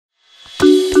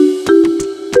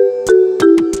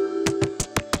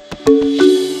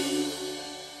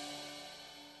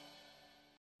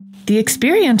The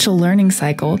experiential learning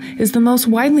cycle is the most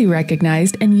widely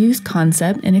recognized and used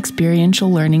concept in experiential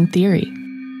learning theory.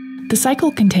 The cycle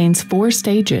contains 4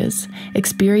 stages: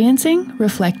 experiencing,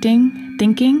 reflecting,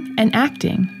 thinking, and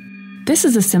acting. This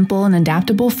is a simple and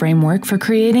adaptable framework for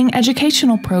creating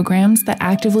educational programs that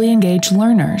actively engage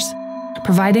learners,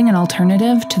 providing an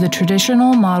alternative to the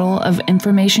traditional model of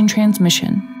information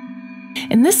transmission.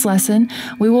 In this lesson,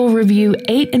 we will review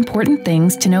 8 important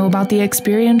things to know about the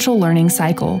experiential learning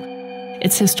cycle,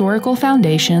 its historical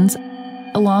foundations,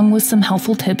 along with some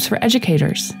helpful tips for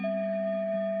educators.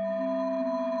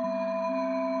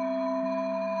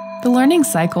 The learning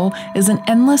cycle is an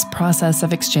endless process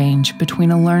of exchange between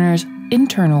a learner's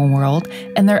internal world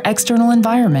and their external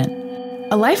environment,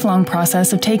 a lifelong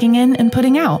process of taking in and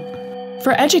putting out.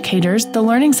 For educators, the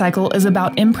learning cycle is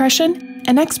about impression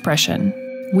and expression.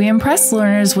 We impress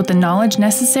learners with the knowledge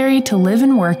necessary to live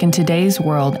and work in today's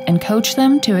world and coach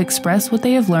them to express what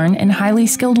they have learned in highly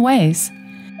skilled ways.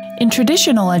 In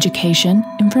traditional education,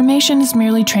 information is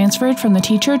merely transferred from the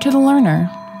teacher to the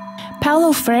learner.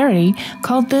 Paulo Freire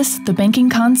called this the banking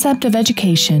concept of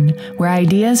education, where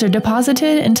ideas are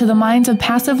deposited into the minds of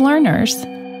passive learners.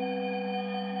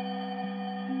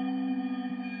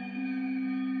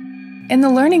 In the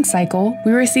learning cycle,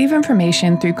 we receive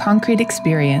information through concrete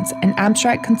experience and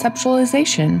abstract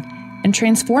conceptualization, and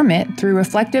transform it through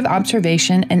reflective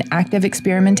observation and active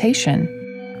experimentation.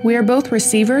 We are both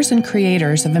receivers and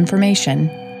creators of information.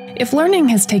 If learning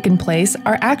has taken place,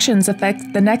 our actions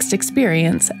affect the next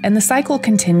experience, and the cycle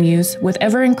continues with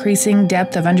ever-increasing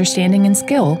depth of understanding and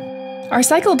skill. Our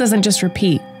cycle doesn't just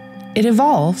repeat, it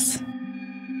evolves.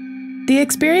 The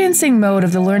experiencing mode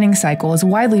of the learning cycle is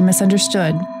widely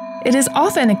misunderstood. It is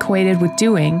often equated with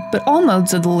doing, but all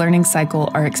modes of the learning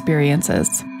cycle are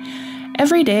experiences.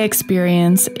 Everyday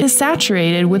experience is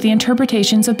saturated with the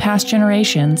interpretations of past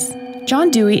generations. John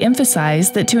Dewey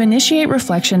emphasized that to initiate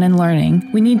reflection and learning,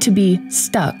 we need to be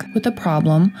stuck with a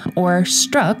problem or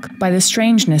struck by the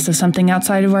strangeness of something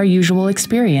outside of our usual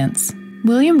experience.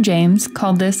 William James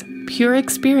called this pure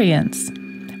experience.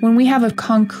 When we have a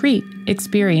concrete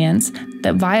experience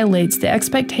that violates the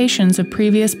expectations of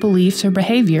previous beliefs or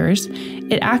behaviors,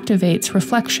 it activates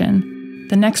reflection,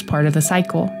 the next part of the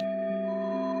cycle.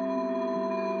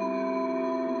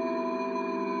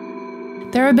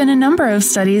 There have been a number of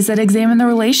studies that examine the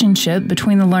relationship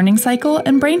between the learning cycle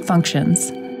and brain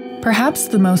functions. Perhaps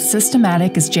the most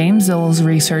systematic is James Zoll's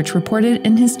research reported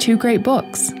in his 2 great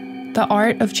books, The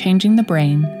Art of Changing the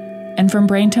Brain and From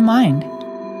Brain to Mind.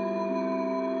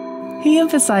 He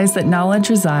emphasized that knowledge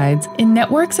resides in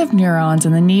networks of neurons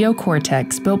in the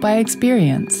neocortex built by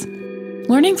experience.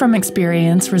 Learning from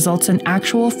experience results in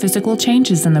actual physical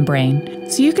changes in the brain,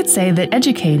 so you could say that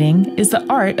educating is the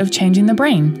art of changing the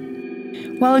brain.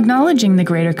 While acknowledging the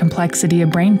greater complexity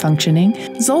of brain functioning,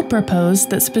 Zoll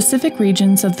proposed that specific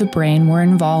regions of the brain were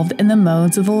involved in the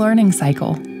modes of the learning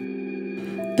cycle.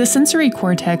 The sensory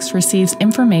cortex receives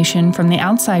information from the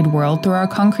outside world through our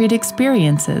concrete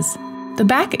experiences. The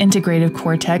back integrative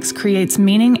cortex creates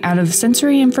meaning out of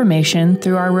sensory information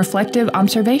through our reflective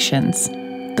observations.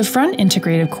 The front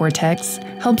integrative cortex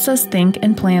helps us think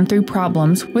and plan through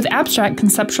problems with abstract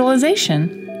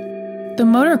conceptualization. The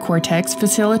motor cortex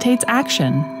facilitates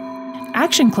action.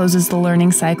 Action closes the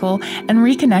learning cycle and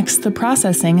reconnects the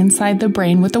processing inside the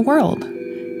brain with the world.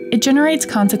 It generates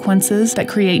consequences that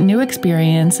create new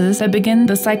experiences that begin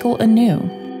the cycle anew.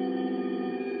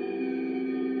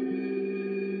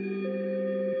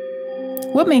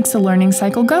 What makes the learning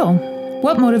cycle go?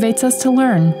 What motivates us to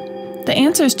learn? The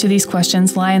answers to these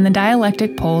questions lie in the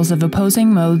dialectic poles of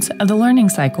opposing modes of the learning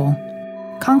cycle.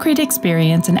 Concrete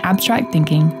experience and abstract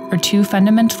thinking are 2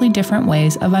 fundamentally different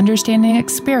ways of understanding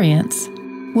experience.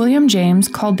 William James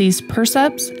called these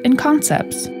percepts and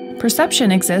concepts.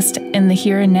 Perception exists in the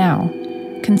here and now.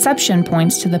 Conception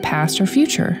points to the past or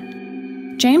future.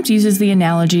 James uses the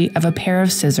analogy of a pair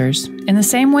of scissors. In the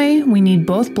same way we need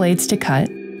both blades to cut,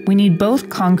 we need both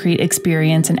concrete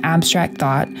experience and abstract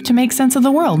thought to make sense of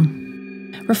the world.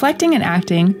 Reflecting and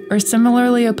acting are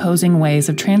similarly opposing ways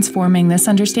of transforming this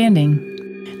understanding.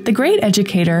 The great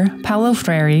educator, Paulo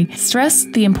Freire,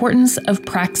 stressed the importance of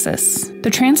praxis,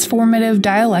 the transformative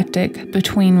dialectic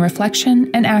between reflection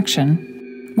and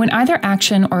action. When either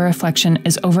action or reflection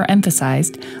is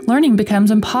overemphasized, learning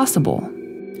becomes impossible.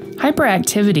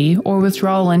 Hyperactivity or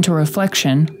withdrawal into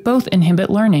reflection both inhibit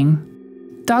learning.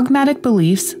 Dogmatic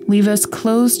beliefs leave us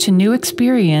closed to new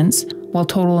experience, while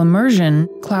total immersion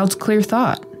clouds clear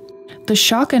thought. The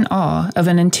shock and awe of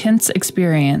an intense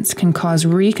experience can cause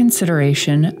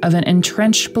reconsideration of an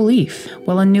entrenched belief,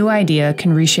 while a new idea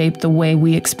can reshape the way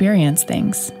we experience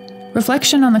things.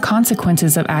 Reflection on the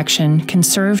consequences of action can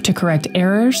serve to correct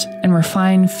errors and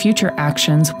refine future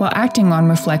actions, while acting on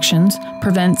reflections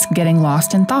prevents getting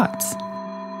lost in thoughts.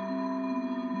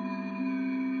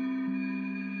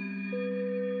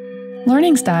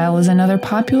 Learning style is another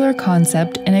popular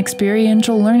concept in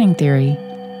experiential learning theory.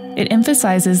 It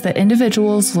emphasizes that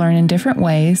individuals learn in different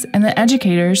ways and that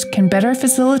educators can better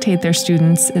facilitate their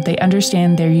students if they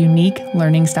understand their unique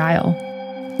learning style.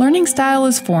 Learning style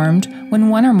is formed when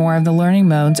one or more of the learning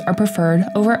modes are preferred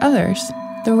over others.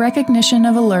 The recognition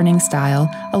of a learning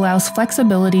style allows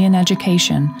flexibility in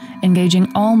education,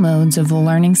 engaging all modes of the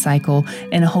learning cycle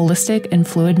in a holistic and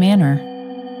fluid manner.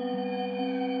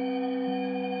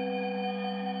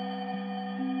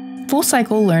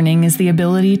 Full-cycle learning is the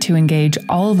ability to engage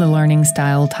all of the learning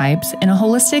style types in a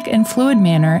holistic and fluid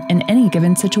manner in any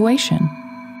given situation.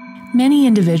 Many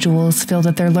individuals feel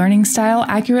that their learning style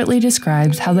accurately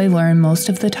describes how they learn most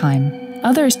of the time.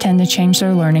 Others tend to change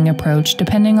their learning approach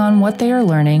depending on what they are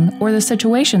learning or the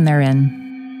situation they're in.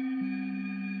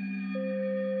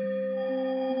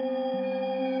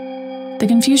 The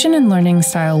confusion in learning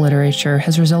style literature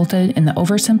has resulted in the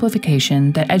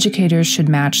oversimplification that educators should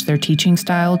match their teaching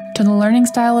style to the learning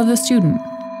style of the student.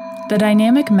 The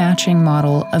dynamic matching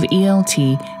model of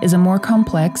ELT is a more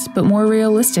complex but more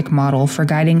realistic model for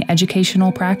guiding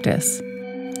educational practice.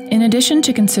 In addition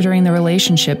to considering the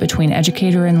relationship between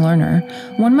educator and learner,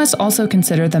 one must also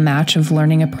consider the match of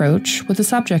learning approach with the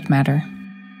subject matter.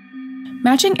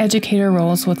 Matching educator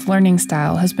roles with learning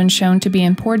style has been shown to be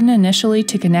important initially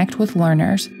to connect with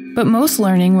learners, but most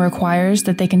learning requires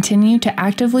that they continue to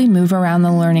actively move around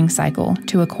the learning cycle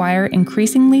to acquire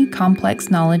increasingly complex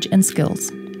knowledge and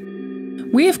skills.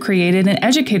 We have created an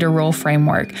educator role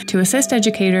framework to assist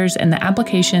educators in the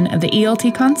application of the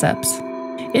ELT concepts.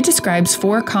 It describes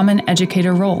 4 common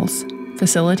educator roles: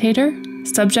 facilitator,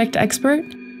 subject expert,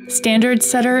 standard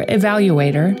setter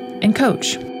evaluator, and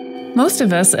coach. Most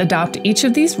of us adopt each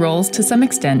of these roles to some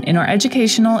extent in our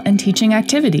educational and teaching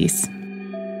activities.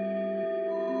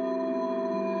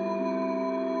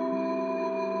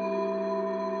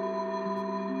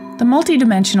 The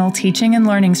multidimensional teaching and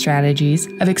learning strategies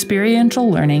of experiential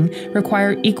learning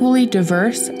require equally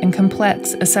diverse and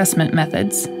complex assessment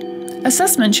methods.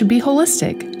 Assessment should be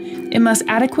holistic. It must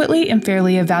adequately and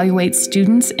fairly evaluate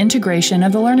students' integration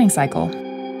of the learning cycle.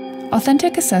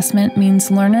 Authentic assessment means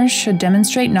learners should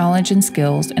demonstrate knowledge and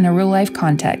skills in a real-life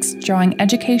context, drawing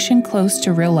education close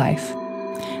to real life.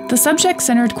 The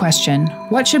subject-centered question,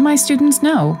 "What should my students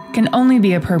know?" can only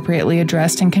be appropriately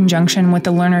addressed in conjunction with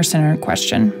the learner-centered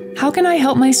question, "How can I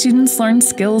help my students learn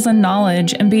skills and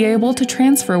knowledge and be able to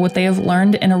transfer what they have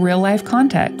learned in a real-life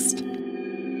context?"